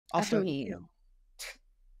I'll I start with mean, you.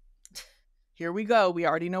 Here we go. We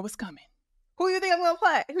already know what's coming. who you think I'm gonna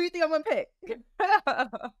play? Who you think I'm gonna pick?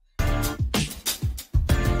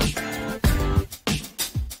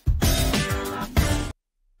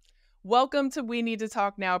 Welcome to We Need to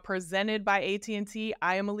Talk Now, presented by AT&T.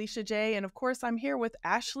 I am Alicia J, and of course, I'm here with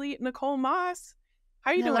Ashley Nicole Moss.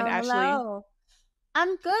 How are you doing, Ashley? Hello.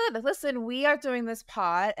 I'm good. Listen, we are doing this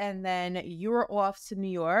pod, and then you're off to New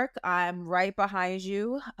York. I'm right behind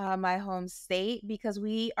you, my home state, because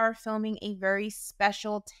we are filming a very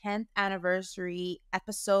special 10th anniversary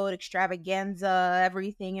episode, extravaganza,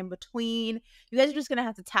 everything in between. You guys are just going to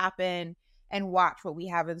have to tap in and watch what we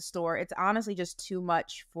have in store. It's honestly just too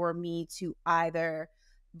much for me to either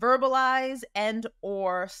verbalize and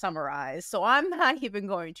or summarize. So I'm not even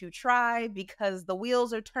going to try because the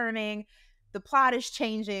wheels are turning. The plot is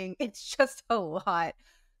changing. It's just a lot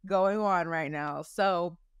going on right now.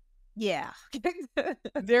 So, yeah.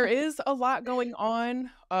 There is a lot going on.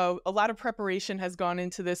 A lot of preparation has gone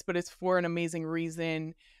into this, but it's for an amazing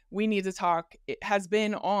reason. We Need to Talk. It has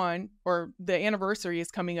been on, or the anniversary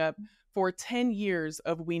is coming up for 10 years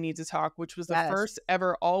of We Need to Talk, which was the first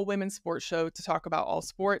ever all-women's sports show to talk about all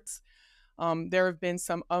sports. There have been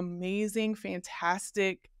some amazing,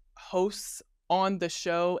 fantastic hosts on the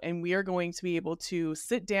show, and we are going to be able to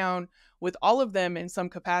sit down with all of them in some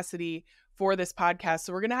capacity for this podcast.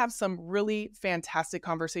 So we're going to have some really fantastic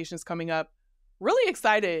conversations coming up. Really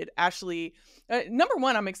excited, Ashley. Number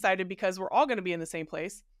one, I'm excited because we're all going to be in the same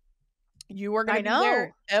place. You are going to be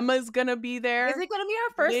there. Emma's going to be there. Is it going to be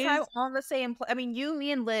our first time on the same I mean, you,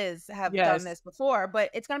 me, and Liz have done this before, but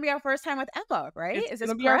it's going to be our first time with Emma, right? Is this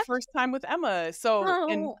going to be our first time with Emma. So,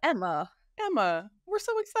 Emma, we're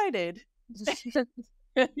so excited.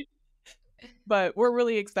 But we're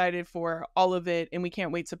really excited for all of it, and we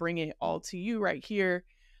can't wait to bring it all to you right here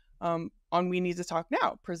on We Need to Talk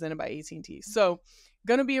Now, presented by AT&T. So,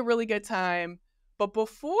 gonna be a really good time. But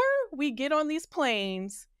before we get on these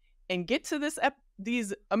planes and get to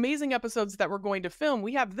these amazing episodes that we're going to film,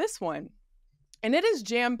 we have this one, and it is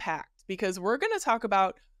jam-packed because we're going to talk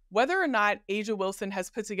about whether or not A'ja Wilson has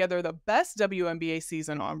put together the best WNBA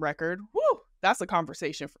season on record. Woo, that's a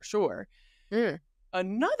conversation for sure.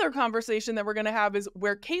 Another conversation that we're going to have is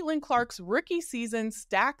where Caitlin Clark's rookie season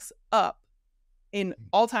stacks up in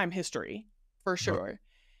all-time history, for sure.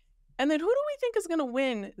 And then who do we think is going to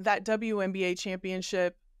win that WNBA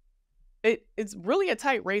championship? It's really a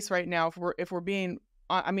tight race right now if we're being,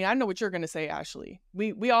 I mean, I know what you're going to say, Ashley.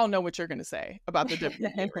 We all know what you're going to say about the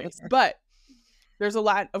WNBA race, but there's a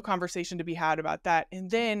lot of conversation to be had about that.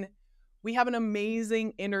 And then we have an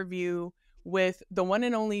amazing interview with the one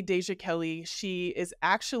and only Deja Kelly. She is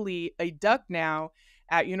actually a Duck now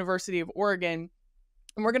at University of Oregon.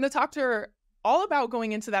 And we're going to talk to her all about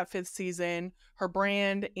going into that 5th season, her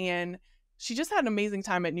brand, and she just had an amazing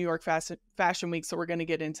time at New York Fashion Week. So we're going to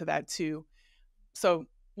get into that too. So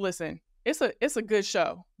listen, it's a good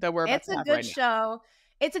show that we're about to have right now. It's a good show.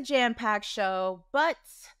 It's a jam-packed show, but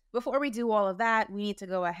before we do all of that, we need to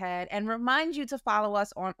go ahead and remind you to follow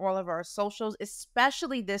us on all of our socials,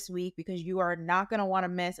 especially this week, because you are not going to want to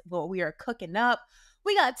miss what we are cooking up.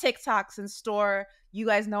 We got TikToks in store. You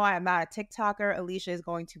guys know I am not a TikToker. Alicia is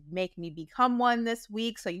going to make me become one this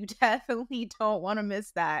week, so you definitely don't want to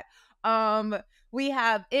miss that. We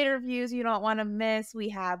have interviews you don't want to miss. We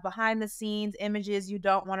have behind the scenes images you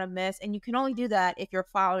don't want to miss. And you can only do that if you're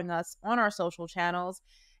following us on our social channels.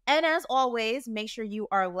 And as always, make sure you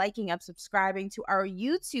are liking and subscribing to our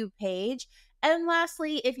YouTube page. And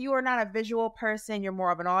lastly, if you are not a visual person, you're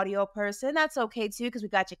more of an audio person, that's okay too, because we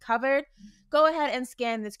got you covered. Go ahead and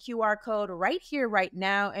scan this QR code right here, right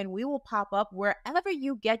now, and we will pop up wherever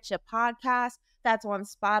you get your podcast. That's on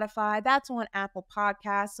Spotify. That's on Apple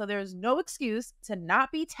Podcasts. So there's no excuse to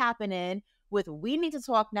not be tapping in with We Need to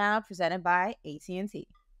Talk Now, presented by AT&T.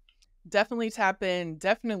 Definitely tap in.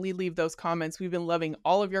 Definitely leave those comments. We've been loving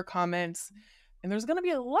all of your comments. And there's going to be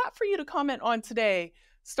a lot for you to comment on today,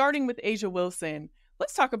 starting with A'ja Wilson.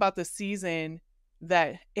 Let's talk about the season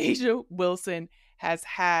that A'ja Wilson has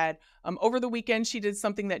had. Over the weekend, she did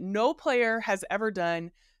something that no player has ever done.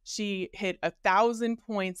 She hit 1,000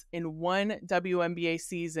 points in one WNBA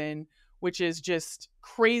season, which is just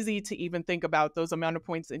crazy to even think about those amount of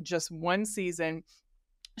points in just one season.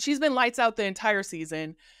 She's been lights out the entire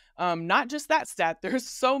season. Not just that stat. There's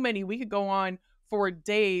so many. We could go on for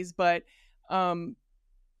days, but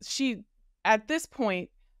she, at this point,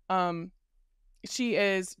 she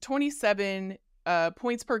is 27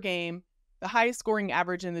 points per game, the highest scoring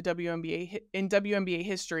average in the WNBA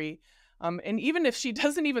history. And even if she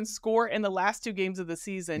doesn't even score in the last 2 games of the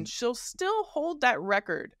season, she'll still hold that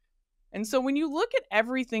record And so when you look at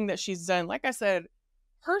everything that she's done, like I said,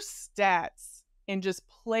 her stats and just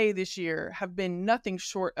play this year have been nothing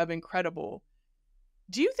short of incredible.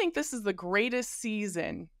 Do you think this is the greatest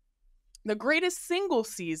season, the greatest single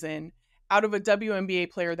season out of a WNBA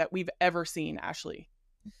player that we've ever seen, Ashley?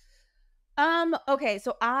 Okay,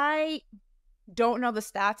 so I don't know the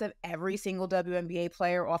stats of every single WNBA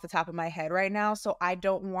player off the top of my head right now, so I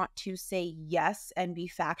don't want to say yes and be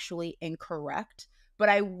factually incorrect. But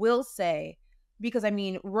I will say, because I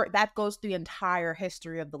mean, that goes through the entire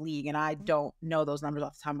history of the league, and I don't know those numbers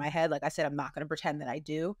off the top of my head. Like I said, I'm not going to pretend that I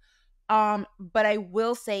do. But I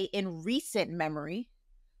will say, in recent memory,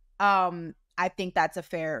 I think that's a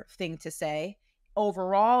fair thing to say.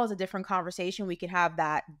 Overall, is a different conversation. We can have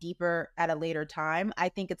that deeper at a later time. I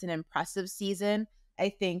think it's an impressive season. I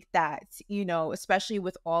think that, especially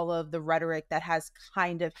with all of the rhetoric that has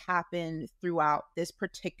kind of happened throughout this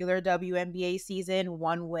particular WNBA season,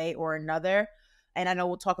 one way or another. And I know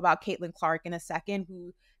we'll talk about Caitlin Clark in a second,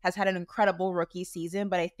 who has had an incredible rookie season.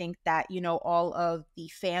 But I think that, all of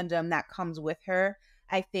the fandom that comes with her,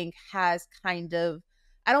 I think has kind of,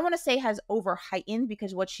 I don't want to say has over heightened,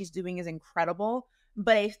 because what she's doing is incredible,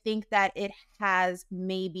 but I think that it has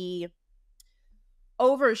maybe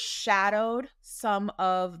overshadowed some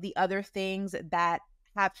of the other things that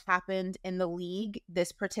have happened in the league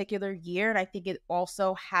this particular year. And I think it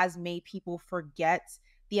also has made people forget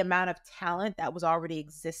the amount of talent that was already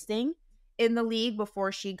existing in the league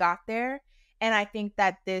before she got there. And I think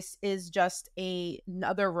that this is just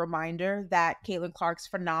another reminder that Caitlin Clark's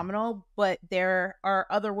phenomenal, but there are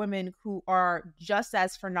other women who are just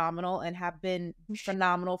as phenomenal and have been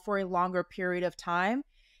phenomenal for a longer period of time.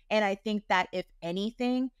 And I think that if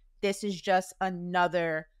anything, this is just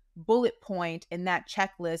another bullet point in that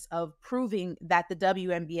checklist of proving that the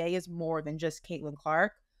WNBA is more than just Caitlin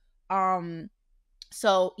Clark.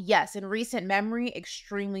 So yes, in recent memory,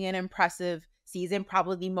 extremely an impressive season,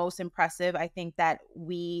 probably the most impressive I think that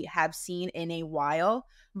we have seen in a while.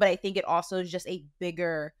 But I think it also is just a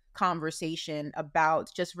bigger conversation about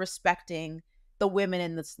just respecting the women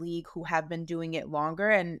in this league who have been doing it longer,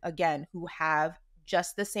 and again, who have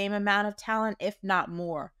just the same amount of talent, if not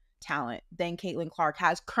more talent, than Caitlin Clark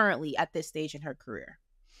has currently at this stage in her career.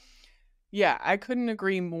 Yeah, I couldn't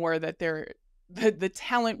agree more that the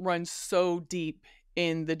talent runs so deep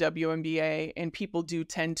in the WNBA, and people do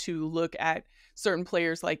tend to look at certain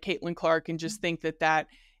players like Caitlin Clark and just think that that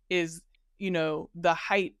is, the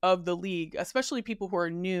height of the league, especially people who are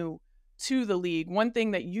new to the league. One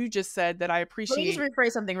thing that you just said that I Let me just appreciate.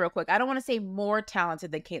 rephrase something real quick. I don't want to say more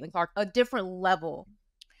talented than Caitlin Clark, a different level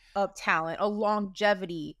of talent, a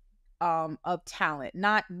longevity of talent,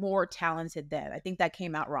 not more talented than. I think that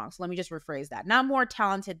came out wrong. So let me just rephrase that. Not more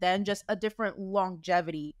talented than, just a different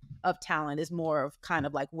longevity of talent is more of kind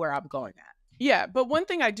of like where I'm going at. Yeah, but one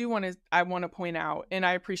thing I want to point out, and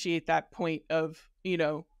I appreciate that point of,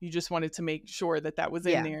 you just wanted to make sure that that was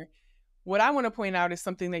in Yeah. there. What I want to point out is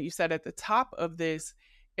something that you said at the top of this,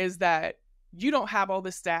 is that you don't have all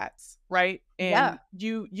the stats, right? Yeah. And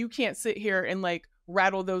you can't sit here and like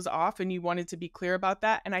rattle those off, and you wanted to be clear about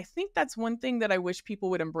that. And I think that's one thing that I wish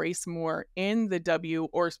people would embrace more in the W,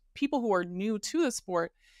 or people who are new to the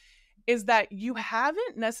sport, is that you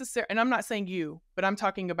haven't necessarily, and I'm not saying you, but I'm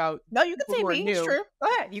talking about No, you can people say who are me. It's new, true. Go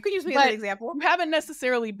ahead. You can use me as an but example. you haven't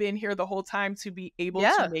necessarily been here the whole time to be able to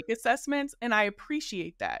Yeah. make assessments. And I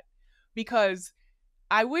appreciate that, because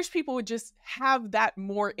I wish people would just have that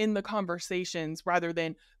more in the conversations, rather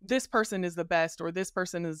than this person is the best or this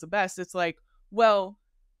person is the best. It's like, well,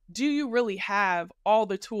 do you really have all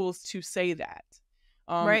the tools to say that?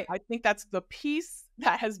 Right. I think that's the piece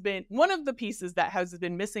that has been one of the pieces that has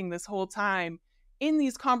been missing this whole time in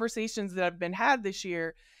these conversations that have been had this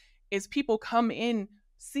year, is people come in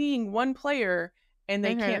seeing one player and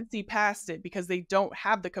they Mm-hmm. can't see past it because they don't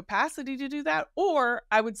have the capacity to do that, or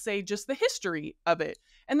I would say just the history of it.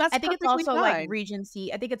 And that's I think it's perfectly also like fine.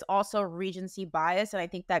 regency. I think it's also regency bias. And I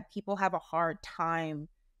think that people have a hard time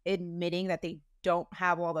admitting that they don't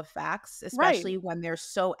have all the facts, Right. especially when they're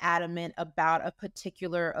so adamant about a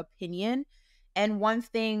particular opinion. And one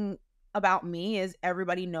thing about me is,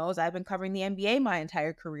 everybody knows I've been covering the NBA my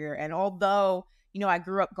entire career. And although, I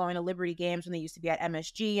grew up going to Liberty games when they used to be at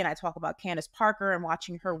MSG, and I talk about Candace Parker and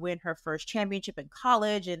watching her win her first championship in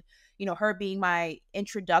college, and, her being my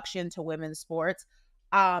introduction to women's sports,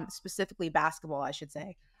 specifically basketball, I should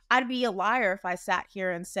say. I'd be a liar if I sat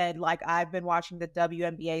here and said, like, I've been watching the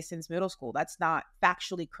WNBA since middle school. That's not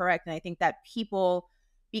factually correct. And I think that people,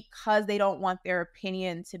 because they don't want their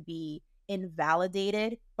opinion to be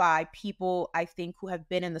invalidated by people, I think, who have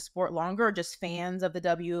been in the sport longer, or just fans of the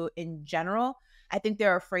W in general, I think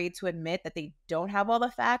they're afraid to admit that they don't have all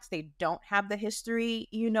the facts. They don't have the history,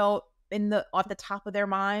 you know, off the top of their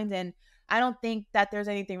mind. And I don't think that there's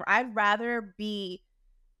anything. I'd rather be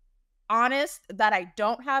honest that I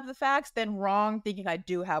don't have the facts than wrong thinking I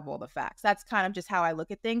do have all the facts. That's kind of just how I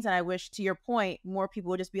look at things. And I wish, to your point, more people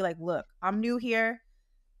would just be like, look, I'm new here.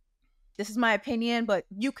 This is my opinion, but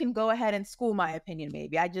you can go ahead and school my opinion,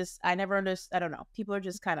 maybe. I never understood. I don't know. People are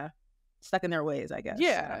just kind of stuck in their ways, I guess.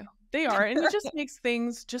 Yeah, they are. And it just makes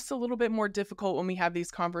things just a little bit more difficult when we have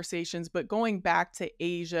these conversations. But going back to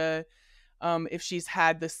Asia, if she's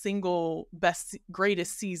had the single best,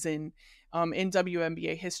 greatest season in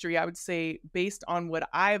WNBA history, I would say, based on what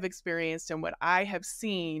I have experienced and what I have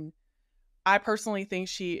seen, I personally think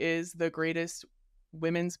she is the greatest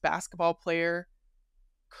women's basketball player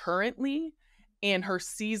currently, and her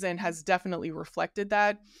season has definitely reflected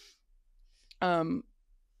that.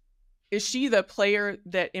 Is she the player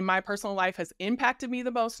that in my personal life has impacted me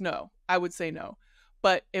the most? No, I would say no.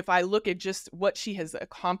 But if I look at just what she has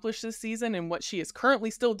accomplished this season and what she is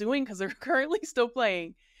currently still doing, because they're currently still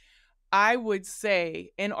playing, I would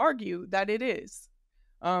say and argue that it is.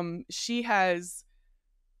 She has,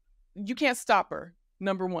 you can't stop her,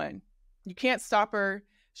 number one. You can't stop her.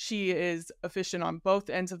 She is efficient on both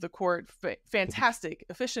ends of the court. Fantastic.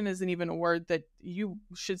 Efficient isn't even a word that you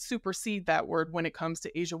should supersede that word when it comes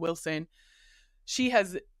to A'ja Wilson. She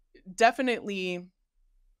has definitely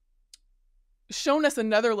shown us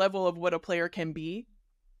another level of what a player can be.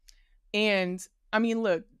 And I mean,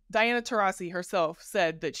 look, Diana Taurasi herself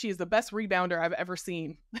said that she is the best rebounder I've ever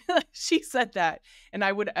seen. She said that, and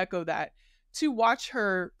I would echo that. To watch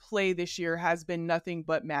her play this year has been nothing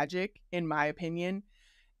but magic, in my opinion.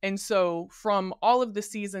 And so from all of the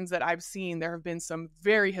seasons that I've seen, there have been some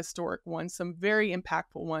very historic ones, some very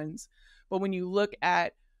impactful ones. But when you look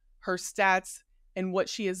at her stats and what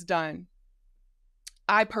she has done,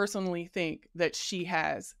 I personally think that she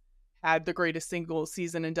has had the greatest single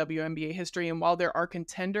season in WNBA history. And while there are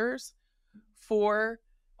contenders for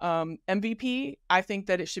MVP, I think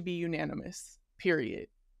that it should be unanimous, period.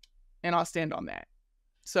 And I'll stand on that.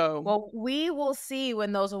 So, well, we will see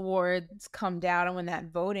when those awards come down and when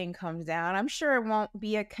that voting comes down. I'm sure it won't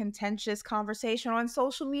be a contentious conversation on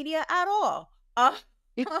social media at all. Not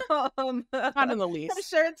in the least. I'm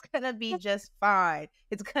sure it's going to be just fine.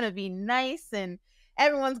 It's going to be nice and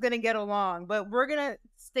everyone's going to get along. But we're going to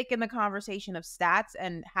stick in the conversation of stats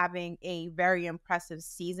and having a very impressive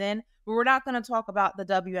season. But we're not going to talk about the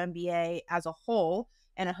WNBA as a whole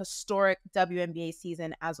and a historic WNBA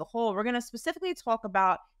season as a whole. We're going to specifically talk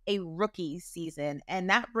about a rookie season. And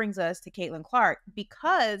that brings us to Caitlin Clark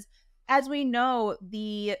because, as we know,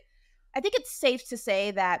 I think it's safe to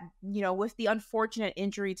say that, you know, with the unfortunate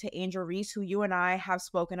injury to Angel Reese, who you and I have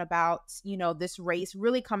spoken about, you know, this race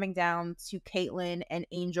really coming down to Caitlin and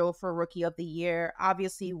Angel for Rookie of the Year,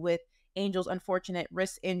 obviously with Angel's unfortunate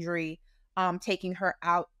wrist injury taking her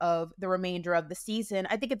out of the remainder of the season,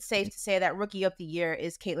 I think it's safe to say that Rookie of the Year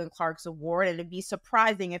is Caitlin Clark's award, and it'd be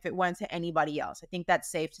surprising if it went to anybody else. I think that's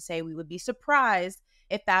safe to say we would be surprised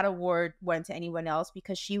if that award went to anyone else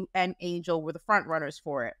because she and Angel were the front runners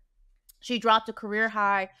for it. She dropped a career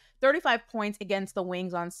high 35 points against the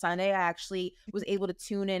Wings on Sunday. I actually was able to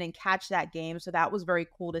tune in and catch that game, so that was very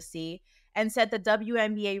cool to see, and set the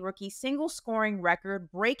WNBA rookie single scoring record,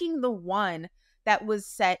 breaking the one that was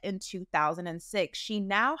set in 2006. She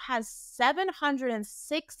now has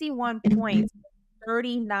 761 points in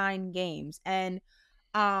 39 games. And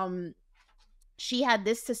she had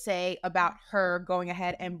this to say about her going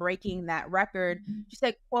ahead and breaking that record. She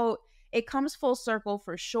said, quote, "It comes full circle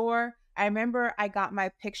for sure. I remember I got my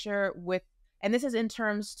picture with," and this is in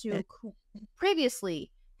terms to who previously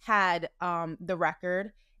had the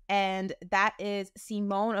record, and that is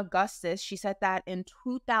Simone Augustus. She set that in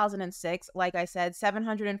 2006. Like I said,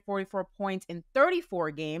 744 points in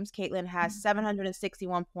 34 games. Caitlin has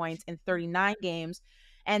 761 points in 39 games.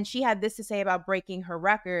 And she had this to say about breaking her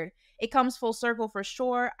record. "It comes full circle for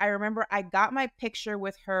sure. I remember I got my picture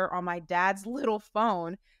with her on my dad's little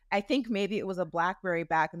phone. I think maybe it was a BlackBerry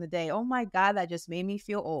back in the day." Oh my God, that just made me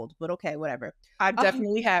feel old. But okay, whatever. I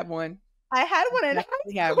definitely had one. I had one in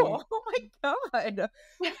high school. Oh my God.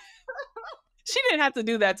 She didn't have to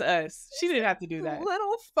do that to us. She didn't have to do that. His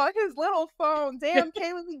little phone. Damn,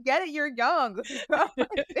 Caitlin, we get it. You're young.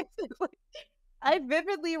 I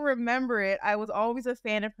vividly remember it. I was always a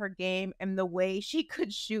fan of her game and the way she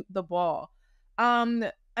could shoot the ball.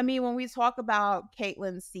 I mean, when we talk about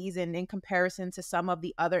Caitlin's season in comparison to some of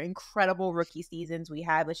the other incredible rookie seasons we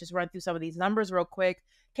had, let's just run through some of these numbers real quick.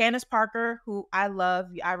 Candace Parker, who I love,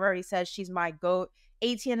 I've already said she's my GOAT.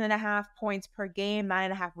 18.5 points per game,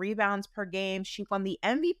 9.5 rebounds per game. She won the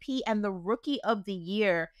MVP and the Rookie of the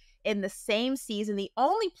Year in the same season. The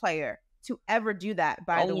only player to ever do that, The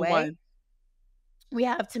by the only way. one. We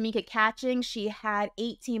have Tamika Catching. She had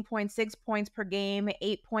 18.6 points per game,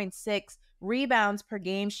 8.6 rebounds per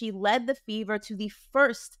game. She led the Fever to the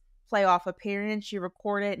first playoff appearance. She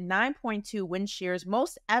recorded 9.2 win shares,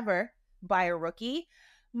 most ever by a rookie.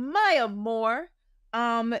 Maya Moore,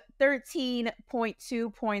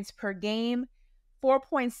 13.2 points per game,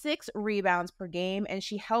 4.6 rebounds per game, and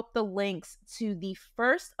she helped the Lynx to the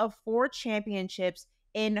first of 4 championships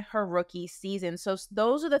in her rookie season. So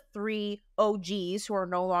those are the 3 OGs who are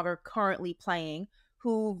no longer currently playing,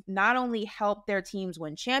 who not only helped their teams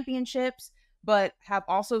win championships, but have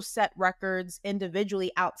also set records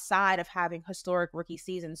individually outside of having historic rookie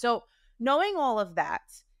seasons. So knowing all of that,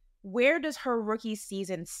 where does her rookie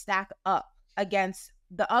season stack up against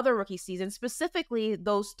the other rookie seasons, specifically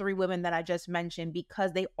those 3 women that I just mentioned,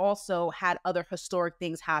 because they also had other historic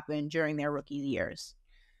things happen during their rookie years?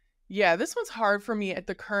 Yeah, this one's hard for me at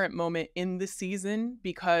the current moment in the season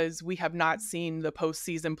because we have not seen the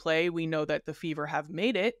postseason play. We know that the Fever have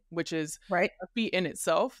made it, which is Right. a feat in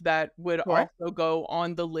itself that would Sure. also go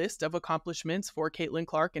on the list of accomplishments for Caitlin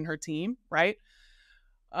Clark and her team, right?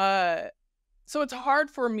 Uh, so it's hard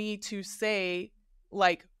for me to say,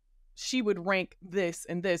 like, she would rank this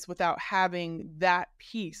and this without having that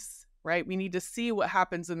piece, right? We need to see what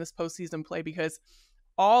happens in this postseason play because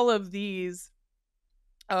all of these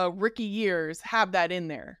rookie years have that in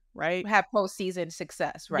there, right? Have postseason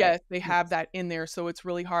success, right? Yes, they Yes. have that in there, so it's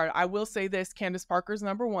really hard. I will say this, Candace Parker's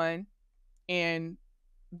number 1, and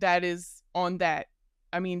that is on that.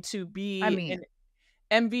 I mean, to I be mean, an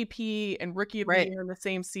MVP and Rookie of the right, Year in the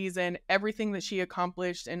same season, everything that she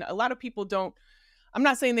accomplished, and a lot of people don't I'm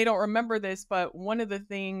not saying they don't remember this, but one of the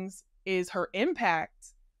things is her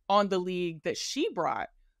impact on the league that she brought.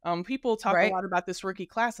 People talk a right, lot about this rookie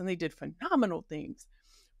class, and they did phenomenal things.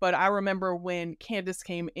 But I remember when Candace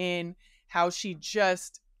came in, how she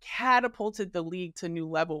just catapulted the league to new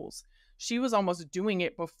levels. She was almost doing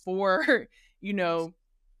it before, you know,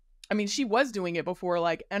 I mean, she was doing it before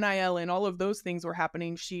like NIL and all of those things were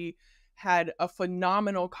happening. She had a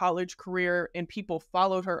phenomenal college career and people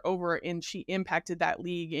followed her over and she impacted that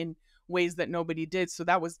league in ways that nobody did. So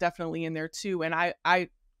that was definitely in there too. And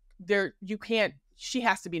you can't, she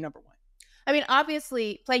has to be number 1. I mean,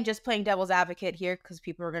 obviously, playing devil's advocate here because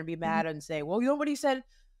people are going to be Mhm. mad and say, "Well, you know what he said."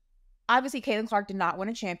 Obviously, Caitlin Clark did not win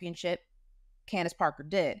a championship. Candace Parker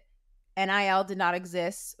did. NIL did not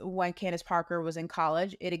exist when Candace Parker was in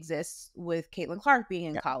college. It exists with Caitlin Clark being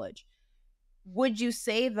in Yeah. college. Would you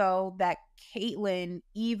say though that Caitlin,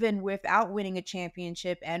 even without winning a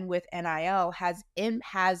championship and with NIL, has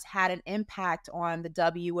had an impact on the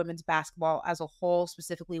W women's basketball as a whole,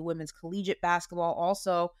 specifically women's collegiate basketball?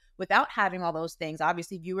 Also, without having all those things,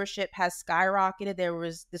 obviously viewership has skyrocketed.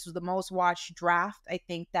 This was the most watched draft I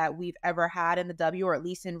think that we've ever had in the W, or at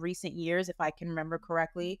least in recent years, if I can remember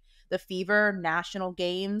correctly. The Fever national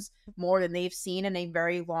games more than they've seen in a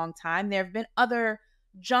very long time. There have been other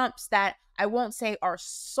jumps that I won't say are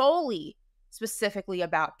solely specifically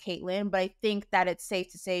about Caitlin, but I think that it's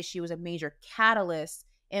safe to say she was a major catalyst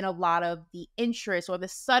in a lot of the interest or the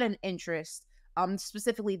sudden interest,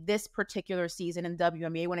 specifically this particular season in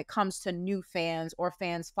WNBA when it comes to new fans or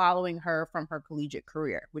fans following her from her collegiate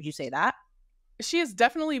career. Would you say that? She has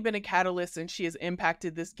definitely been a catalyst and she has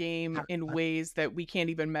impacted this game in ways that we can't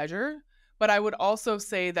even measure. But I would also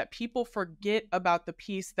say that people forget about the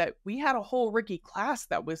piece that we had a whole rookie class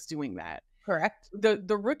that was doing that. Correct.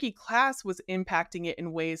 The rookie class was impacting it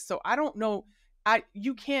in ways. So I don't know.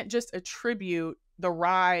 You can't just attribute the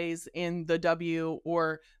rise in the W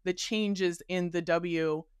or the changes in the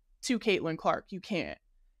W to Caitlin Clark. You can't,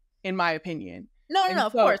 in my opinion. No, no, And no,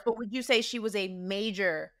 of so course. But would you say she was a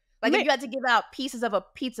major, like if ma- you had to give out pieces of a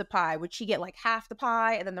pizza pie, would she get like half the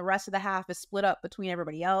pie and then the rest of the half is split up between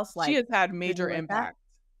everybody else? she Like, has had would you major like that? impact.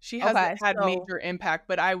 She has Okay, had so major impact,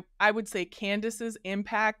 but I would say Candace's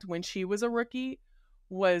impact when she was a rookie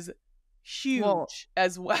was well, huge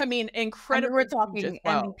as well. I mean, I mean, we're incredibly huge as talking well.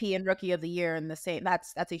 MVP and Rookie of the Year in the same.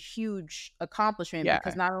 That's a huge accomplishment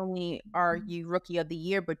because Yeah. not only are you Rookie of the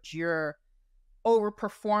Year, but you're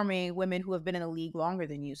overperforming women who have been in the league longer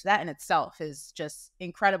than you. So that in itself is just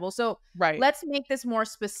incredible. So Right. let's make this more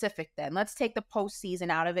specific then. Let's take the postseason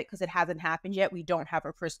out of it because it hasn't happened yet. We don't have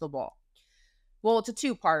a crystal ball. Well, it's a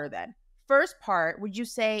two-parter then. First part, would you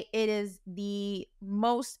say it is the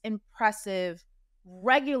most impressive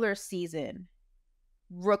regular season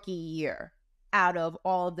rookie year? out of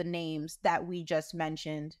all of the names that we just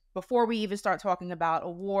mentioned before we even start talking about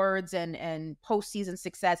awards and postseason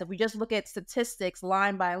success. If we just look at statistics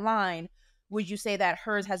line by line, would you say that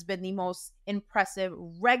hers has been the most impressive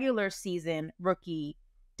regular season rookie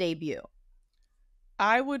debut?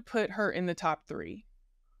 I would put her in the top 3.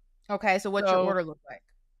 Okay, so what's your order look like?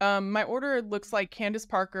 My order looks like Candace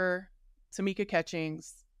Parker, Tamika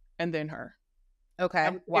Catchings, and then her. Okay,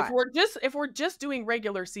 why? If we're just doing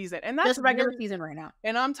regular season, and that's just regular season right now,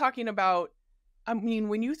 and I'm talking about, I mean,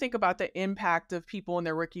 when you think about the impact of people in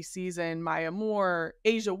their rookie season, Maya Moore,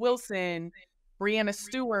 Asia Wilson, Brianna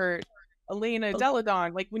Stewart, Elena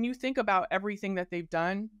Deladon, like when you think about everything that they've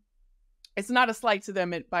done, it's not a slight to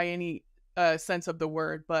them by any sense of the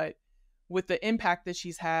word, but with the impact that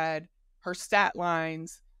she's had, her stat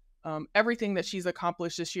lines, everything that she's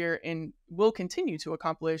accomplished this year and will continue to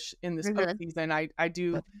accomplish in this postseason, I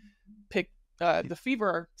do pick the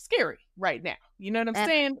Fever scary right now. You know what I'm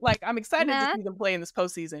saying? Like, I'm excited to see them play in this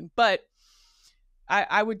postseason, but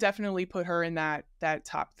I would definitely put her in that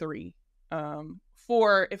top 3.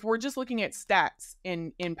 For if we're just looking at stats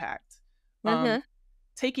and impact,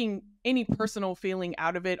 taking any personal feeling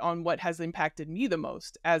out of it on what has impacted me the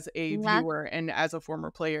most as a viewer and as a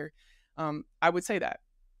former player, I would say that.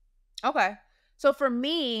 Okay. So for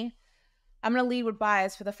me, I'm going to lead with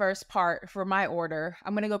bias for the first part for my order.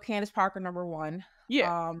 I'm going to go Candace Parker number 1.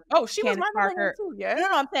 Yeah. She Candace was my number 1 too. Yeah. No,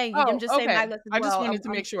 I'm saying I'm just saying my list as well. I just wanted to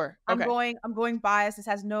make sure. Okay. I'm going biased. This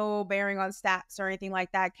has no bearing on stats or anything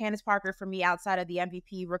like that. Candace Parker for me, outside of the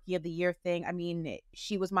MVP Rookie of the Year thing, I mean,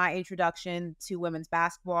 she was my introduction to women's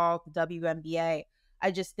basketball, the WNBA. I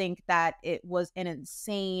just think that it was an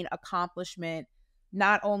insane accomplishment.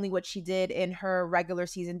 Not only what she did in her regular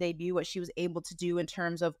season debut, what she was able to do in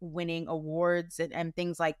terms of winning awards and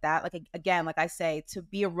things like that. Like, again, like I say, to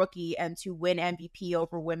be a rookie and to win MVP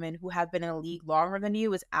over women who have been in a league longer than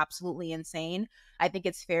you is absolutely insane. I think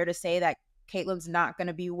it's fair to say that Caitlin's not going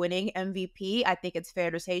to be winning MVP. I think it's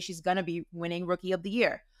fair to say she's going to be winning Rookie of the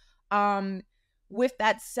Year. With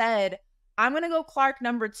that said, I'm going to go Clark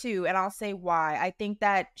number 2, and I'll say why. I think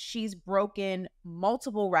that she's broken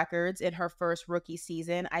multiple records in her first rookie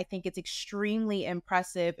season. I think it's extremely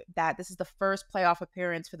impressive that this is the first playoff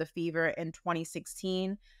appearance for the Fever in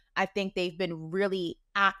 2016. I think they've been really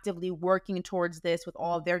actively working towards this with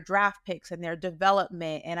all of their draft picks and their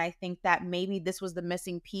development, and I think that maybe this was the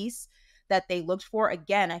missing piece that they looked for.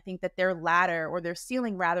 Again, I think that their ladder, or their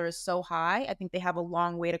ceiling rather, is so high. I think they have a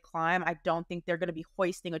long way to climb. I don't think they're going to be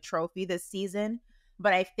hoisting a trophy this season,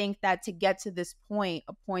 but I think that to get to this point,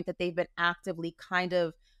 a point that they've been actively kind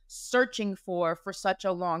of searching for such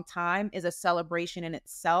a long time, is a celebration in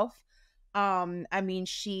itself. I mean,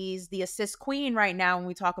 she's the assist queen right now. When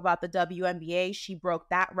we talk about the WNBA, she broke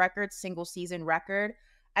that record, single season record.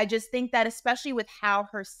 I just think that, especially with how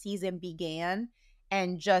her season began,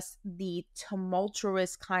 and just the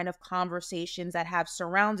tumultuous kind of conversations that have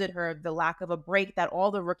surrounded her, the lack of a break that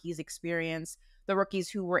all the rookies experience, the rookies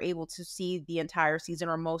who were able to see the entire season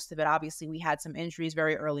or most of it. Obviously, we had some injuries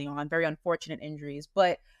very early on, very unfortunate injuries.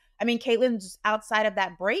 But, I mean, Caitlin's outside of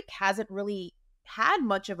that break hasn't really had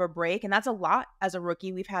much of a break, and that's a lot as a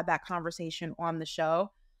rookie. We've had that conversation on the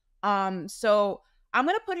show. So I'm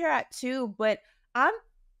going to put her at 2, but I'm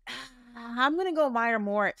going to go Maya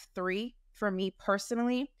Moore at 3. For me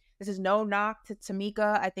personally, this is no knock to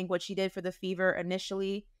Tamika. I think what she did for the Fever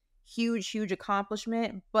initially, huge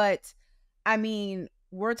accomplishment. But I mean,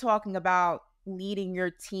 we're talking about leading your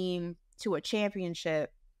team to a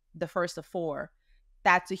championship, the first of 4.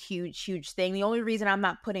 That's a huge thing. The only reason I'm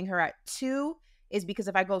not putting her at 2 is because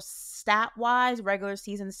if I go stat-wise, regular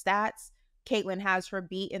season stats, Caitlin has her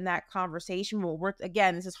beat in that conversation. Well,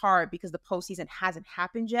 again, this is hard because the postseason hasn't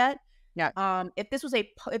happened yet. Yeah. If this was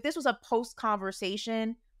a post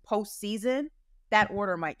conversation, postseason, that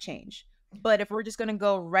order might change. But if we're just gonna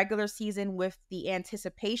go regular season with the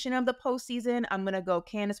anticipation of the postseason, I'm gonna go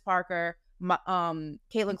Candace Parker,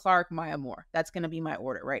 Caitlin Clark, Maya Moore. That's gonna be my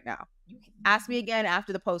order right now. Ask me again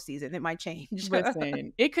after the postseason; it might change.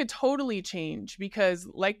 Listen, it could totally change because,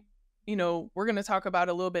 like, you know, we're gonna talk about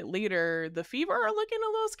a little bit later. The Fever are looking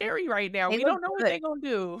a little scary right now. We don't know what they're gonna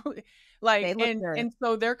do. Like, and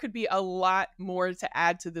so there could be a lot more to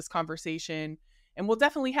add to this conversation, and we'll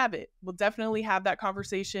definitely have it. We'll definitely have that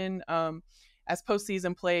conversation as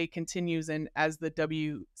postseason play continues and as the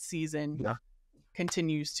W season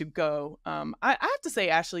continues to go. I have to say,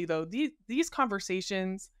 Ashley, though, these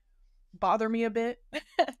conversations bother me a bit.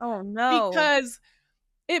 Oh no, because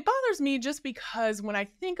it bothers me just because when I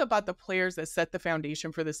think about the players that set the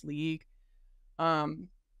foundation for this league,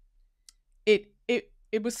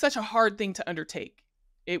 it was such a hard thing to undertake.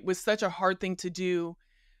 it was such a hard thing to do.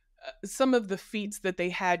 Some of the feats that they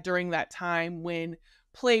had during that time when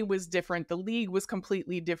play was different, the league was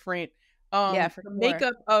completely different. Yeah, for The sure.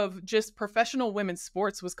 makeup of just professional women's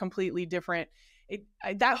sports was completely different.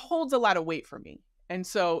 That holds a lot of weight for me. And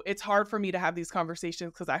so it's hard for me to have these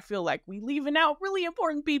conversations because I feel like we leaving out really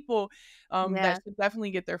important people that Yeah. should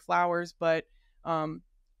definitely get their flowers. But um,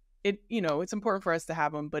 it's important for us to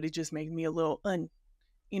have them. But it just makes me a little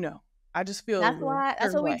you know, I just feel a little That's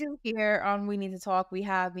certain what we way. do here on We Need to Talk. We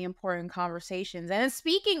have the important conversations. And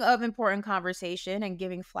speaking of important conversation and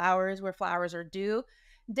giving flowers where flowers are due,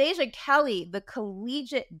 Deja Kelly, the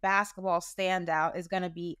collegiate basketball standout, is going to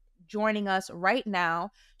be joining us right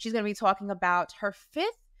now. She's going to be talking about her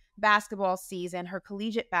fifth basketball season, her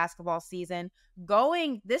collegiate basketball season,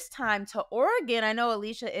 going this time to Oregon. I know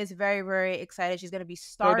Alicia is very, very excited. She's going to be Go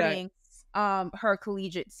Ducks. starting her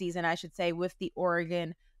collegiate season, I should say, with the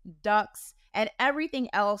Oregon Ducks and everything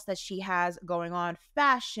else that she has going on,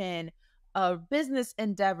 fashion, business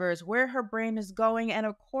endeavors, where her brain is going, and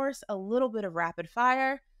of course, a little bit of rapid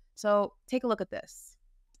fire. So take a look at this.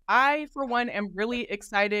 I, for one, am really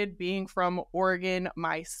excited being from Oregon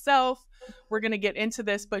myself. We're going to get into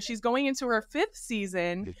this, but she's going into her fifth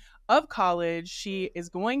season of college. She is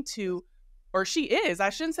going to, or she is, I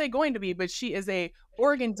shouldn't say going to be, but she is a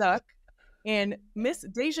Oregon Duck. And Miss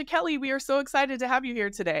Deja Kelly, we are so excited to have you here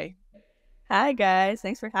today. Hi, guys.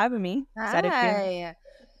 Thanks for having me. Excited to be here. Hi.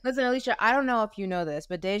 Listen, Alicia, I don't know if you know this,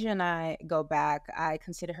 but Deja and I go back. I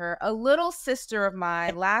consider her a little sister of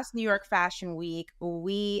mine. Last New York Fashion Week,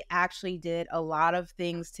 we actually did a lot of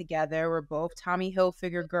things together. We're both Tommy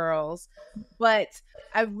Hilfiger girls, but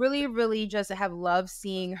I really, really just have loved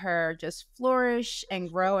seeing her just flourish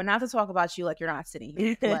and grow. And not to talk about you like you're not sitting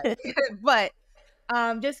here, but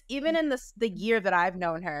just even in the year that I've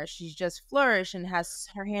known her, she's just flourished and has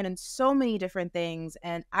her hand in so many different things.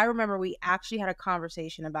 And I remember we actually had a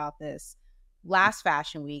conversation about this last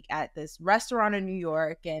Fashion Week at this restaurant in New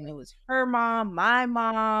York, and it was her mom, my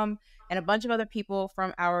mom, and a bunch of other people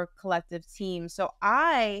from our collective team. So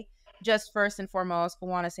I just first and foremost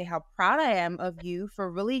want to say how proud I am of you for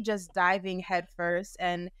really just diving headfirst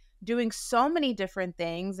and doing so many different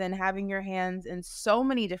things and having your hands in so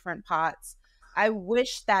many different pots. I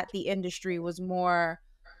wish that the industry was more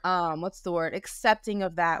what's the word, accepting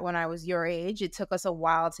of that when I was your age. It took us a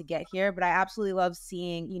while to get here, but I absolutely love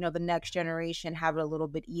seeing, the next generation have it a little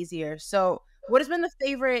bit easier. So, what has been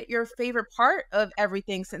your favorite part of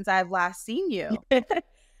everything since I've last seen you?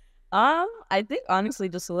 I think honestly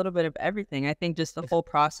just a little bit of everything. I think just the whole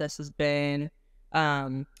process has been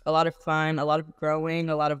a lot of fun, a lot of growing,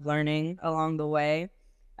 a lot of learning along the way.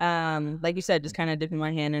 Like you said, just kind of dipping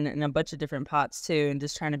my hand in a bunch of different pots too, and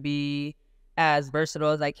just trying to be as versatile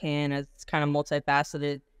as I can, as kind of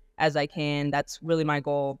multifaceted as I can. That's really my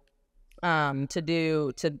goal,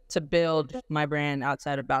 to build my brand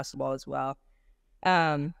outside of basketball as well.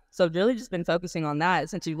 So really just been focusing on that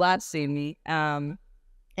since you last seen me, and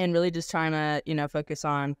really just trying to, focus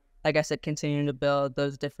on, like I said, continuing to build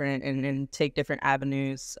those different and take different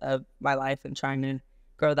avenues of my life and trying to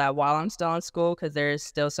grow that while I'm still in school, because there's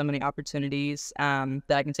still so many opportunities that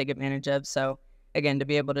I can take advantage of. So again, to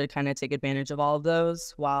be able to kind of take advantage of all of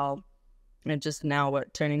those while just now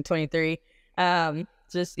turning 23, so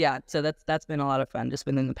that's been a lot of fun just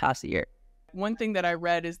within the past year. One thing that I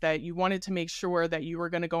read is that you wanted to make sure that you were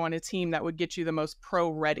going to go on a team that would get you the most pro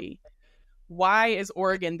ready. Why is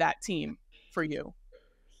Oregon that team for you?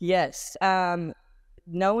 Yes.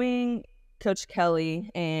 Knowing Coach Kelly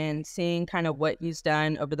and seeing kind of what he's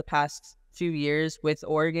done over the past few years with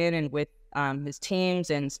Oregon and with his teams,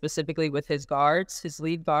 and specifically with his guards, his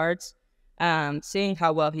lead guards, seeing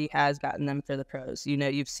how well he has gotten them for the pros.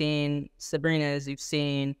 You've seen Sabrina's, you've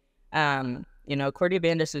seen, Cordy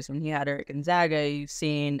Vandersus when he had her at Gonzaga, you've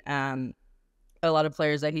seen a lot of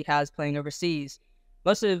players that he has playing overseas.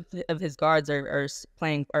 Most of his guards are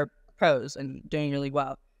pros and doing really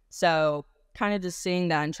well. So kind of just seeing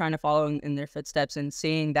that and trying to follow in their footsteps, and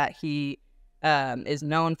seeing that he is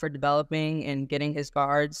known for developing and getting his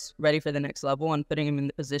guards ready for the next level and putting him in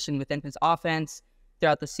the position within his offense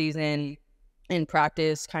throughout the season, in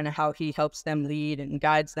practice, kind of how he helps them lead and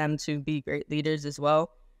guides them to be great leaders as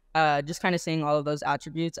well. Just kind of seeing all of those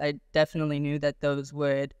attributes, I definitely knew that those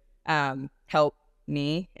would help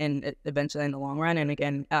me and eventually in the long run. And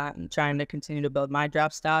again, trying to continue to build my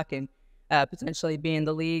draft stock and potentially be in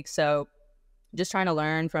the league. So just trying to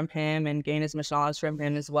learn from him and gain as much knowledge from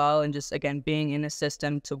him as well. And just, again, being in a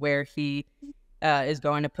system to where he is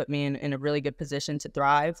going to put me in a really good position to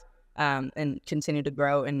thrive and continue to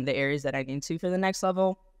grow in the areas that I need to for the next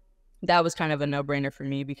level. That was kind of a no-brainer for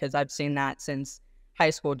me, because I've seen that since high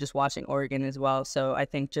school just watching Oregon as well. So I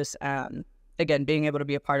think just again, being able to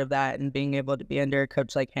be a part of that and being able to be under a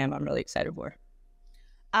coach like him, I'm really excited for.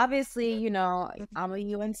 Obviously, I'm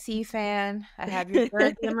a UNC fan. I have your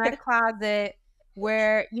jersey in my closet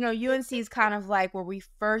where, UNC is kind of like where we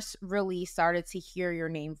first really started to hear your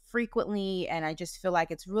name frequently. And I just feel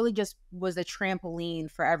like it's really just was a trampoline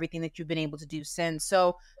for everything that you've been able to do since.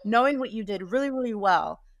 So knowing what you did really, really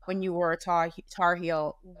well when you were a Tar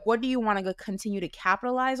Heel, what do you want to continue to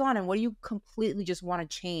capitalize on? And what do you completely just want to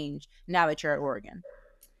change now that you're at Oregon?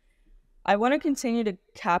 I want to continue to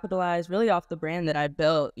capitalize really off the brand that I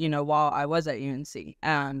built, while I was at UNC.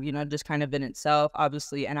 Just kind of in itself.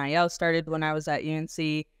 Obviously, NIL started when I was at UNC.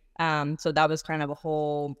 So that was kind of a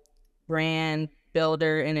whole brand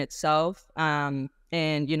builder in itself. I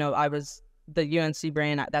was the UNC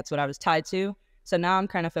brand, that's what I was tied to. So now I'm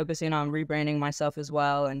kind of focusing on rebranding myself as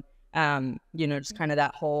well. And, just kind of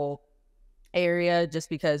that whole area,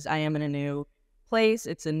 just because I am in a new place,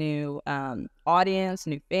 it's a new audience,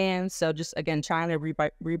 new fans, so just again trying to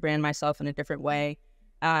rebrand myself in a different way,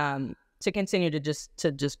 to continue to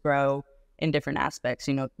just grow in different aspects,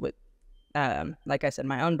 with like I said,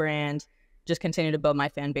 my own brand, just continue to build my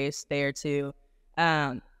fan base there too.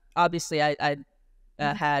 Obviously I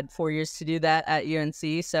had 4 years to do that at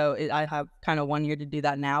UNC, so I have kind of 1 year to do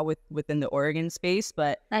that now within the Oregon space,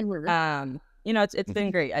 but it's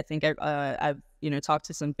been great. I think I've talked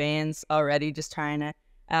to some fans already, just trying to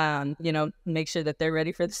make sure that they're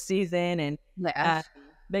ready for the season. And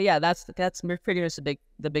but yeah, that's pretty much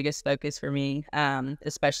the biggest focus for me,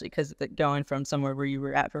 especially because going from somewhere where you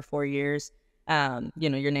were at for 4 years,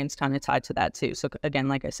 your name's kind of tied to that too. So again,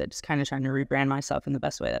 like I said, just kind of trying to rebrand myself in the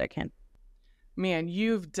best way that I can. Man,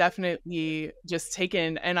 you've definitely just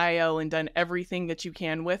taken NIL and done everything that you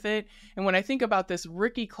can with it. And when I think about this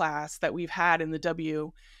rookie class that we've had in the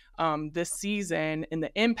W this season and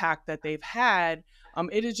the impact that they've had,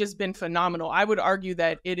 it has just been phenomenal. I would argue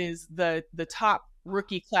that it is the top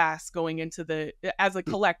rookie class going into as a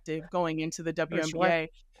collective going into the WNBA. Sure.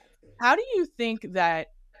 How do you think that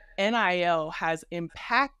NIL has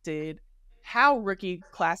impacted how rookie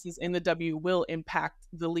classes in the W will impact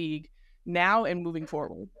the league now and moving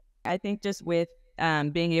forward? I think just with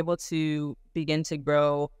being able to begin to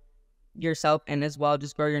grow yourself and as well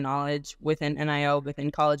just grow your knowledge within NIL,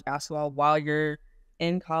 within college basketball while you're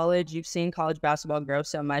in college. You've seen college basketball grow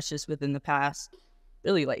so much just within the past,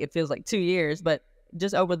 really, like it feels like 2 years, but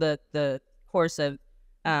just over the course of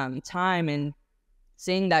time, and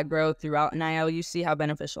seeing that grow throughout NIL, you see how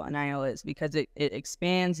beneficial NIL is, because it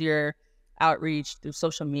expands your outreach through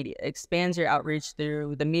social media, expands your outreach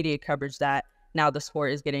through the media coverage that now the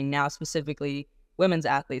sport is getting, now specifically women's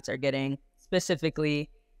athletes are getting, specifically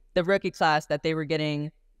the rookie class that they were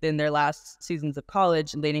getting in their last seasons of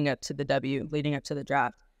college leading up to the leading up to the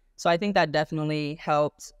draft. So I think that definitely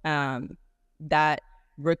helped that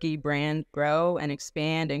rookie brand grow and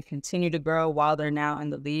expand and continue to grow while they're now in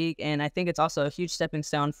the league. And I think it's also a huge stepping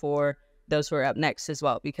stone for those who are up next as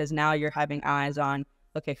well, because now you're having eyes on,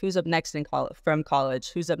 okay, who's up next from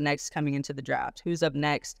college? Who's up next coming into the draft? Who's up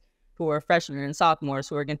next who are freshmen and sophomores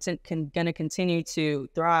who are going to continue to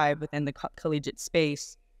thrive within the collegiate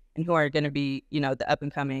space, and who are going to be, the up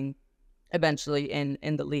and coming eventually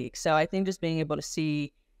in the league. So I think just being able to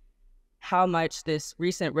see how much this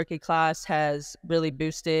recent rookie class has really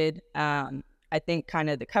boosted, I think kind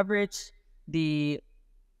of the coverage, the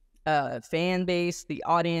fan base, the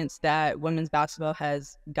audience that women's basketball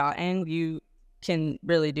has gotten, you can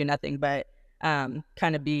really do nothing but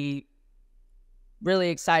kind of be really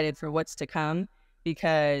excited for what's to come,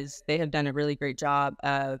 because they have done a really great job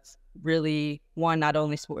of really, one, not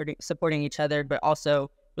only supporting each other, but also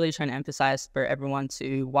really trying to emphasize for everyone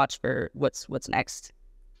to watch for what's next.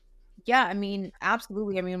 Yeah, I mean,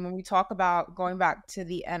 absolutely. I mean, when we talk about going back to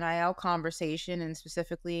the NIL conversation, and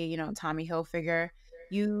specifically, Tommy Hilfiger,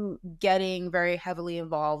 you getting very heavily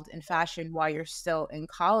involved in fashion while you're still in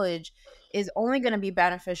college is only going to be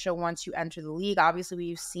beneficial once you enter the league. Obviously,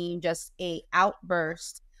 we've seen just a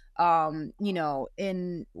outburst,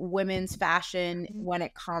 in women's fashion when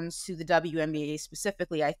it comes to the WNBA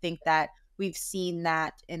specifically. I think that we've seen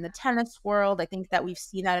that in the tennis world. I think that we've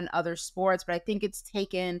seen that in other sports, but I think it's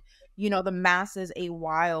taken, the masses a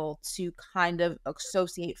while to kind of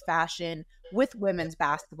associate fashion with women's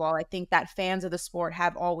basketball. I think that fans of the sport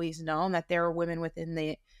have always known that there are women within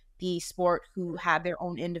the sport who have their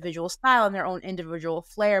own individual style and their own individual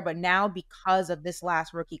flair. But now, because of this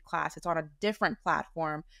last rookie class, it's on a different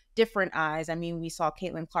platform, different eyes. I mean, we saw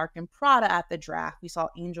Caitlin Clark in Prada at the draft. We saw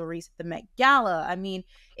Angel Reese at the Met Gala. I mean,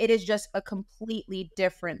 it is just a completely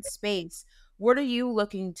different space. What are you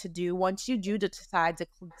looking to do once you do decide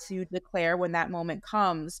to declare when that moment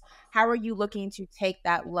comes? How are you looking to take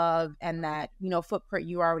that love and that, footprint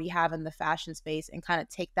you already have in the fashion space and kind of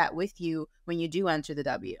take that with you when you do enter the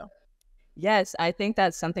W? Yes, I think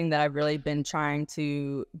that's something that I've really been trying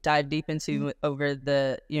to dive deep into over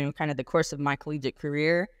the, kind of the course of my collegiate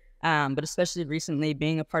career. But especially recently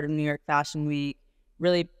being a part of New York Fashion Week,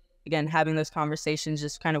 really, again, having those conversations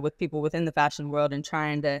just kind of with people within the fashion world and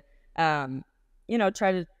trying to,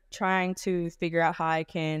 trying to figure out how I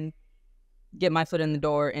can get my foot in the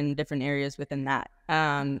door in different areas within that.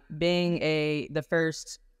 Being the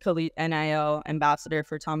first NIL ambassador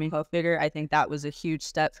for Tommy Hilfiger, I think that was a huge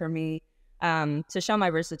step for me, to show my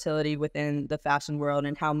versatility within the fashion world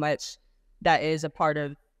and how much that is a part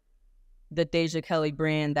of the Deja Kelly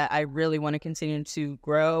brand that I really want to continue to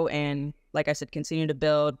grow and, like I said, continue to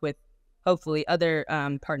build with hopefully other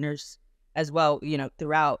partners as well,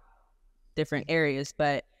 throughout different areas.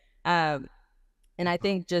 But and I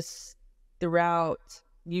think just throughout,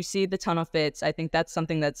 you see the tunnel fits. I think that's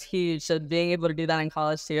something that's huge. So being able to do that in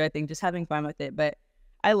college too, I think just having fun with it. But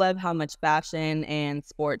I love how much fashion and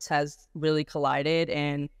sports has really collided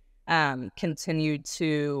and continued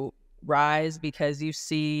to rise, because you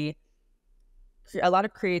see a lot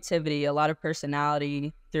of creativity, a lot of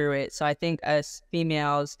personality through it. So I think us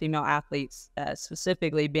female athletes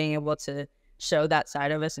specifically, being able to show that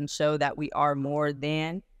side of us and show that we are more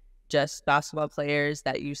than just basketball players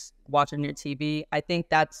that you watch on your TV. I think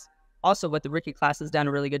that's also what the rookie class has done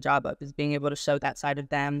a really good job of, is being able to show that side of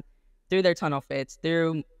them through their tunnel fits,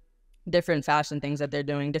 through different fashion things that they're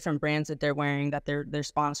doing, different brands that they're wearing, that they're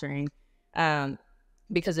sponsoring,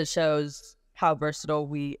 because it shows how versatile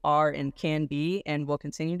we are and can be and will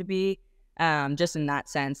continue to be. Just in that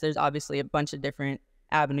sense, there's obviously a bunch of different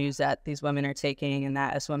avenues that these women are taking and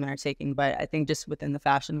that us women are taking. But I think just within the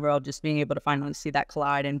fashion world, just being able to finally see that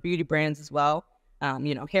collide, and beauty brands as well,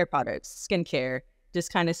 hair products, skincare,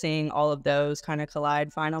 just kind of seeing all of those kind of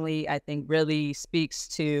collide finally, I think really speaks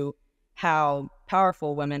to how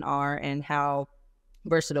powerful women are and how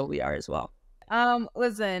versatile we are as well.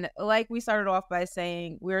 Listen, like we started off by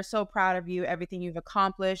saying, we're so proud of you, everything you've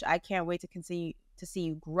accomplished. I can't wait to continue to see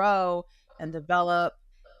you grow and develop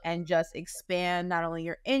and just expand not only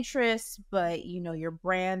your interests, but your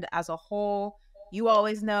brand as a whole. You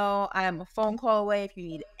always know I am a phone call away if you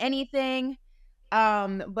need anything.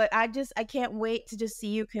 But I can't wait to just see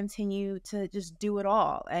you continue to just do it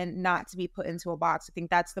all and not to be put into a box. I think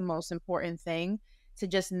that's the most important thing, to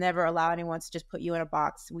just never allow anyone to just put you in a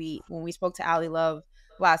box. When we spoke to Ali Love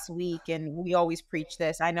last week, and we always preach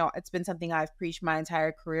this. I know it's been something I've preached my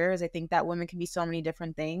entire career, is I think that women can be so many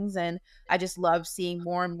different things. And I just love seeing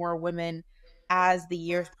more and more women, as the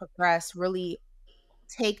years progress, really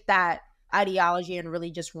take that ideology and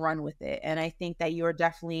really just run with it. And I think that you're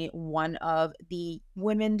definitely one of the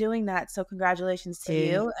women doing that. So congratulations to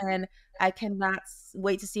you. And I cannot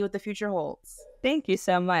wait to see what the future holds. Thank you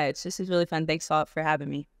so much. This is really fun. Thanks a lot for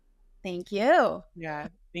having me. Thank you. Yeah,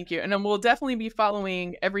 thank you. And then we'll definitely be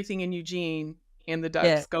following everything in Eugene and the Ducks.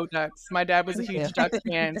 Yeah. Go Ducks. My dad was a huge Ducks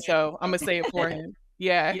fan, so I'm going to say it for him.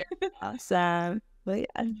 Yeah. Awesome. Well,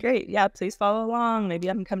 yeah, great. Yeah, please follow along. Maybe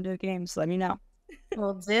I can come to a game, so let me know.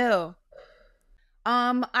 Will do.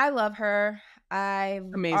 I love her.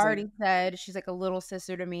 I've already said she's like a little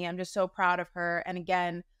sister to me. I'm just so proud of her. And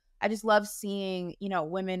again, I just love seeing,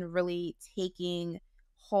 women really taking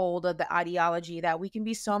hold of the ideology that we can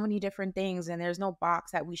be so many different things, and there's no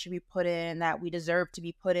box that we should be put in, that we deserve to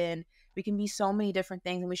be put in. We can be so many different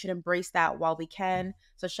things, and we should embrace that while we can.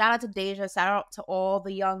 So shout out to Deja, shout out to all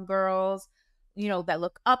the young girls, that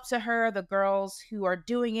look up to her, the girls who are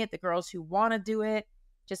doing it, the girls who want to do it.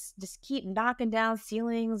 Just keep knocking down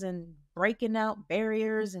ceilings and breaking out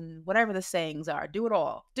barriers and whatever the sayings are. Do it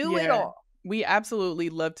all. Do it all. We absolutely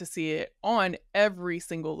love to see it on every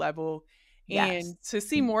single level. Yes. And to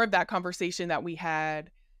see more of that conversation that we had,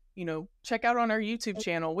 check out on our YouTube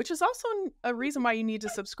channel, which is also a reason why you need to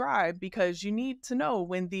subscribe, because you need to know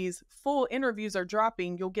when these full interviews are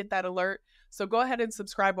dropping. You'll get that alert. So go ahead and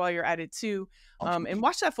subscribe while you're at it too, and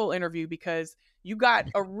watch that full interview, because you got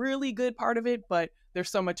a really good part of it, but there's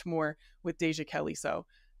so much more with Deja Kelly. So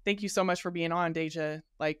thank you so much for being on, Deja.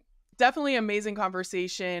 Definitely amazing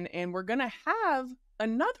conversation. And we're going to have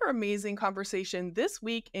another amazing conversation this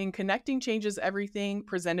week in Connecting Changes Everything,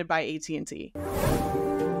 presented by AT&T.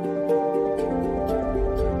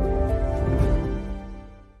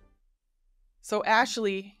 So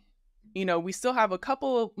Ashley, we still have a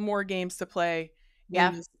couple more games to play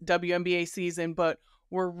in this WNBA season, but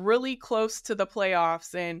we're really close to the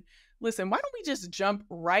playoffs. And listen, why don't we just jump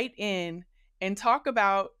right in and talk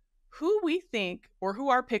about who we think or who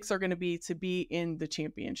our picks are going to be in the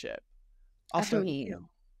championship. Also,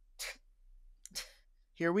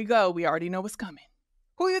 here we go. We already know what's coming.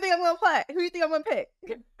 Who do you think I'm going to play? Who do you think I'm going to pick?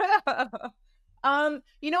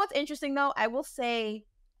 You know what's interesting though? I will say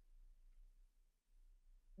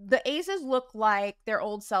the Aces look like their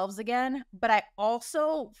old selves again, but I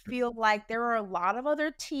also feel like there are a lot of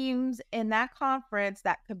other teams in that conference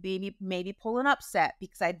that could be maybe pull an upset,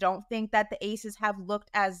 because I don't think that the Aces have looked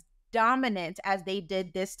as dominant as they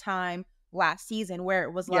did this time last season, where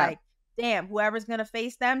it was like, damn, whoever's going to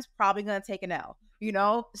face them is probably going to take an L, you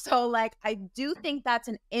know? So like, I do think that's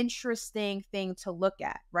an interesting thing to look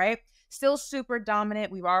at, right? Still super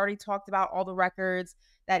dominant. We've already talked about all the records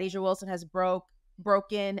that A'ja Wilson has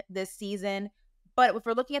broken this season. But if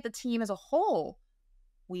we're looking at the team as a whole,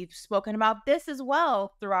 we've spoken about this as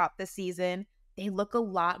well throughout the season. They look a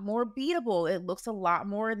lot more beatable. It looks a lot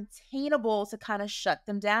more attainable to kind of shut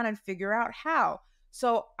them down and figure out how.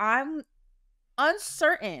 So I'm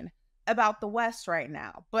uncertain about the West right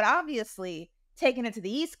now. But obviously, taking it to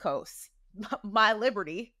the East Coast, my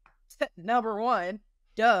Liberty, number one,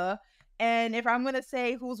 duh. And if I'm going to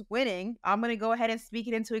say who's winning, I'm going to go ahead and speak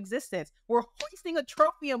it into existence. We're hoisting a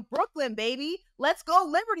trophy in Brooklyn, baby. Let's go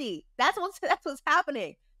Liberty. That's what's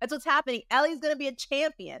happening. That's what's happening. Ellie's going to be a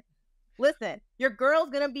champion. Listen, your girl's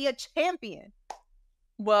going to be a champion.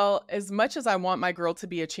 Well, as much as I want my girl to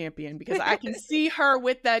be a champion, because I can see her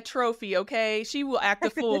with that trophy, okay? She will act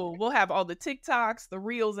a fool. We'll have all the TikToks, the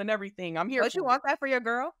reels, and everything. I'm here. Don't you want that for your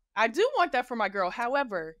girl? I do want that for my girl.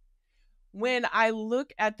 However, when I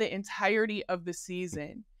look at the entirety of the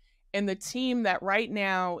season and the team that right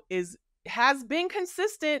now has been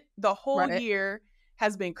consistent the whole year,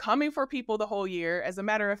 has been coming for people the whole year. As a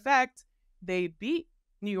matter of fact, they beat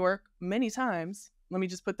New York many times. Let me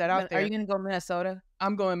just put that out there. Are you going to go Minnesota?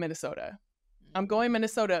 I'm going Minnesota. I'm going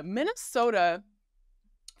Minnesota. Minnesota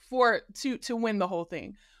to win the whole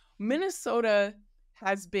thing. Minnesota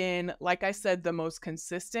has been, like I said, the most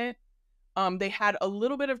consistent. They had a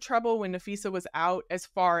little bit of trouble when Nafisa was out, as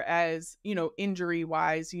far as, injury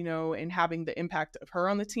wise, and having the impact of her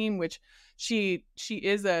on the team, which she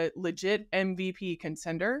is a legit MVP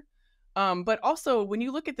contender. But also when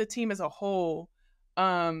you look at the team as a whole,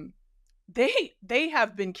 they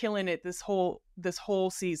have been killing it this whole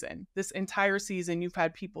season. This entire season, you've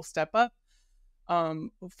had people step up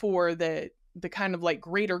for the kind of like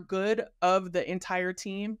greater good of the entire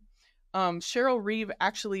team. Cheryl Reeve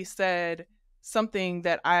actually said something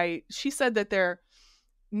she said that they're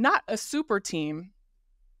not a super team,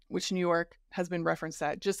 which New York has been referenced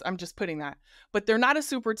at. I'm just putting that, but they're not a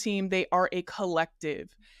super team. They are a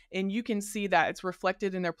collective, and you can see that it's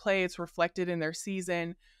reflected in their play. It's reflected in their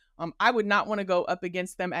season. I would not want to go up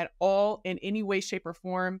against them at all in any way, shape, or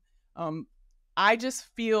form. I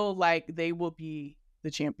just feel like they will be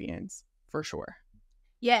the champions for sure.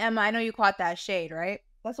 Yeah, Emma, I know you caught that shade, right?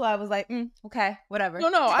 That's why I was like, okay, whatever.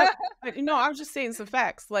 No, I was just saying some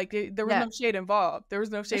facts. Like there was no shade involved. There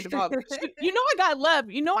was no shade involved. I got love.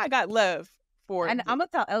 I got love for it. And I'm gonna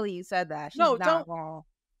tell Ellie you said that. She's not wrong.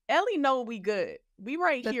 Ellie know we good. We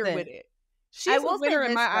right here with it. She's a winner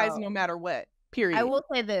in my eyes no matter what. Period. I will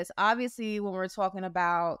say this. Obviously, when we're talking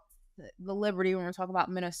about the Liberty, when we're talking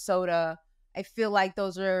about Minnesota, I feel like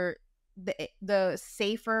those are the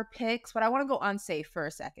safer picks, but I want to go unsafe for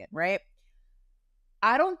a second, right?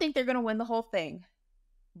 I don't think they're going to win the whole thing,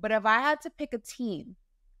 but if I had to pick a team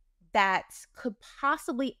that could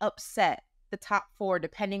possibly upset the top four,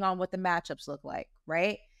 depending on what the matchups look like,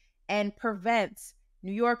 right? And prevent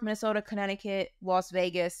New York, Minnesota, Connecticut, Las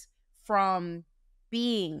Vegas from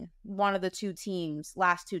being one of the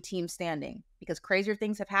last two teams standing, because crazier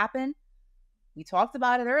things have happened. We talked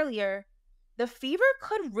about it earlier. The Fever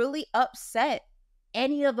could really upset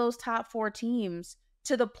any of those top four teams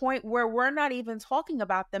to the point where we're not even talking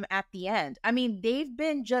about them at the end. I mean, they've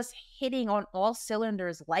been just hitting on all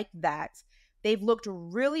cylinders like that. They've looked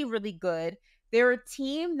really, really good. They're a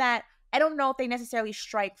team that I don't know if they necessarily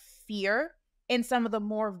strike fear in some of the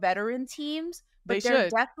more veteran teams, but they're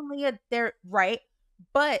definitely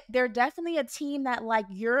a team that like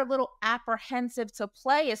you're a little apprehensive to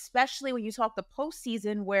play, especially when you talk the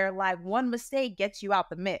postseason where like one mistake gets you out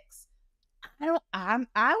the mix. I would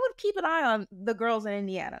keep an eye on the girls in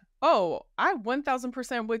Indiana. Oh, I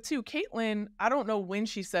 1000% would too. Caitlin, I don't know when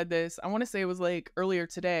she said this. I want to say it was like earlier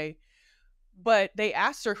today, but they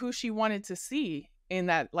asked her who she wanted to see in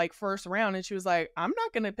that like first round, and she was like, I'm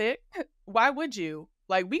not going to pick. Why would you?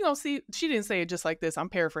 Like, we gonna see. She didn't say it just like this. I'm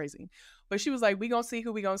paraphrasing. But she was like, we gonna see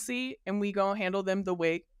who we gonna see, and we gonna handle them the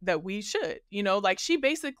way that we should. You know, like, she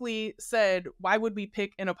basically said, why would we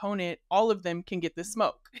pick an opponent? All of them can get this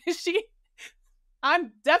smoke.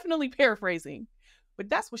 I'm definitely paraphrasing, but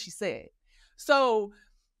that's what she said. So,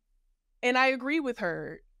 and I agree with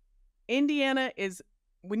her. Indiana is,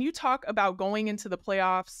 when you talk about going into the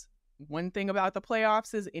playoffs, one thing about the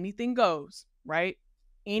playoffs is anything goes, right?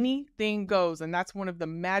 Anything goes. And that's one of the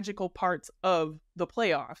magical parts of the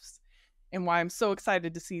playoffs. And why I'm so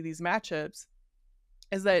excited to see these matchups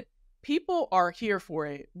is that people are here for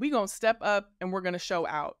it. We're going to step up and we're going to show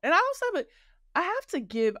out. And I also have to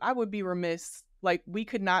give, I would be remiss, like, we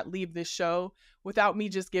could not leave this show without me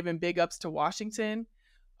just giving big ups to Washington.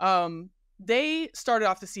 They started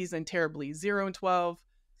off the season terribly, 0-12.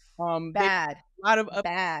 Bad. A lot of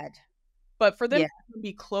bad. But for them to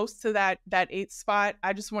be close to that 8th spot,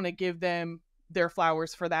 I just want to give them their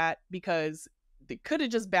flowers for that, because they could have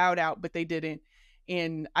just bowed out, but they didn't.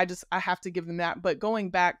 And I have to give them that. But going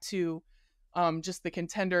back to just the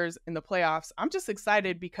contenders in the playoffs, I'm just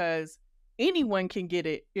excited because anyone can get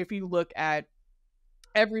it if you look at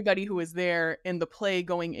everybody who is there in the play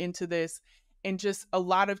going into this. And just a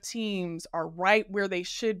lot of teams are right where they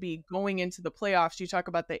should be going into the playoffs. You talk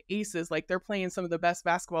about the Aces, like, they're playing some of the best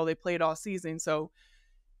basketball they played all season. So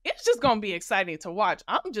it's just going to be exciting to watch.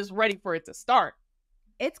 I'm just ready for it to start.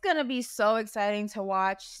 It's going to be so exciting to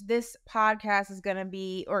watch. This podcast is going to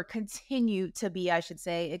be, or continue to be, I should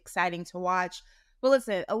say, exciting to watch. But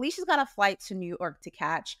listen, Alicia's got a flight to New York to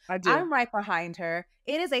catch. I do. I'm right behind her.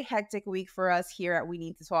 It is a hectic week for us here at We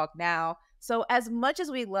Need to Talk Now. So as much as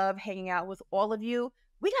we love hanging out with all of you,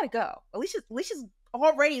 we got to go. Alicia's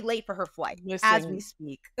already late for her flight. Listen, as we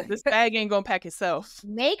speak. This bag ain't going to pack itself.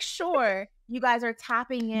 Make sure you guys are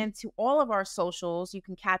tapping into all of our socials. You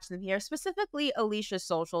can catch them here, specifically Alicia's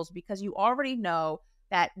socials, because you already know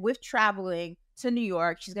that with traveling to New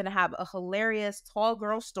York, she's going to have a hilarious tall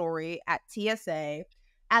girl story at TSA,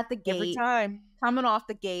 at the gate, every time, coming off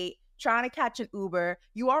the gate, trying to catch an Uber.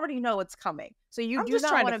 You already know it's coming. So you do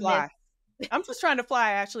not want to fly. miss. I'm just trying to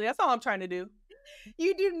fly, Ashley. That's all I'm trying to do.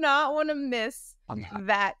 You do not want to miss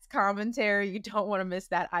that commentary. You don't want to miss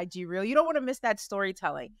that IG reel. You don't want to miss that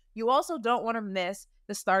storytelling. You also don't want to miss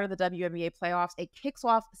the start of the WNBA playoffs. It kicks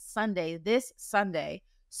off this Sunday.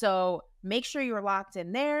 So make sure you're locked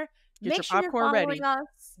in there. Get Make your sure popcorn you're ready. following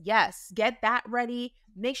us. Yes, get that ready.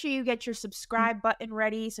 Make sure you get your subscribe button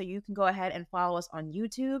ready so you can go ahead and follow us on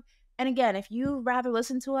YouTube. And again, if you rather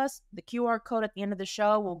listen to us, the QR code at the end of the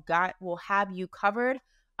show will have you covered.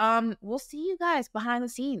 We'll see you guys behind the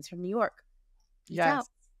scenes from New York. Peace out.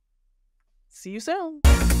 See you soon.